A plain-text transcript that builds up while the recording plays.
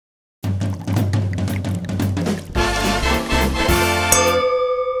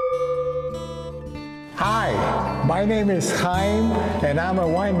My name is Chaim, and I'm a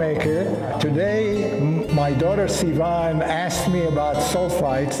winemaker. Today, my daughter Sivan asked me about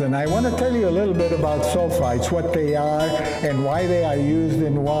sulfites, and I want to tell you a little bit about sulfites, what they are and why they are used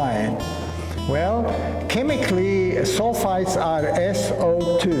in wine. Well, chemically, sulfites are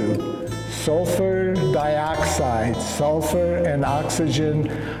SO2, sulfur dioxide. Sulfur and oxygen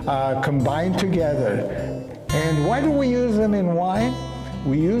combined together. And why do we use them in wine?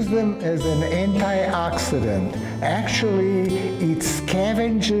 We use them as an antioxidant. Actually, it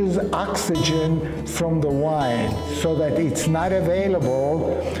scavenges oxygen from the wine so that it's not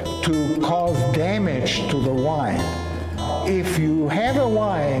available to cause damage to the wine. If you have a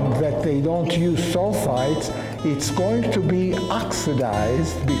wine that they don't use sulfites, it's going to be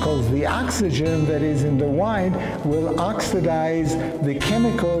oxidized because the oxygen that is in the wine will oxidize the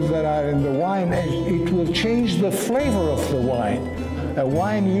chemicals that are in the wine, and it will change the flavor of the wine. A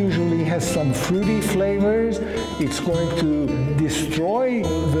wine usually has some fruity flavors. It's going to destroy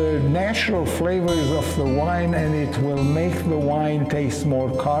the natural flavors of the wine, and it will make the wine taste more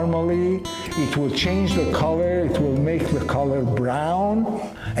caramely. It will change the color. It will make the color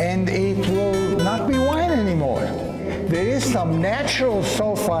brown, and it will not be wine anymore. There is some natural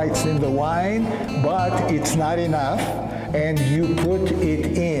sulfites in the wine, but it's not enough, and you put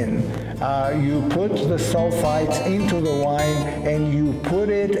it in. You put the sulfites into the wine and you put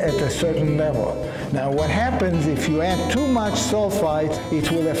it at a certain level. Now what happens if you add too much sulfites,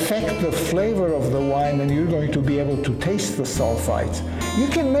 it will affect the flavor of the wine and you're going to be able to taste the sulfites. You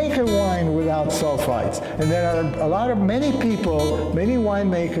can make a wine without sulfites, and there are many people, many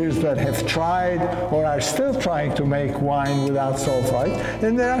winemakers that have tried or are still trying to make wine without sulfites,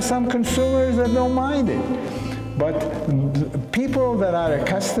 and there are some consumers that don't mind it. But people that are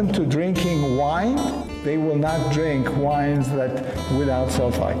accustomed to drinking wine, they will not drink wines that without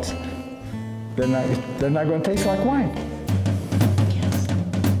sulfites. They're not going to taste like wine.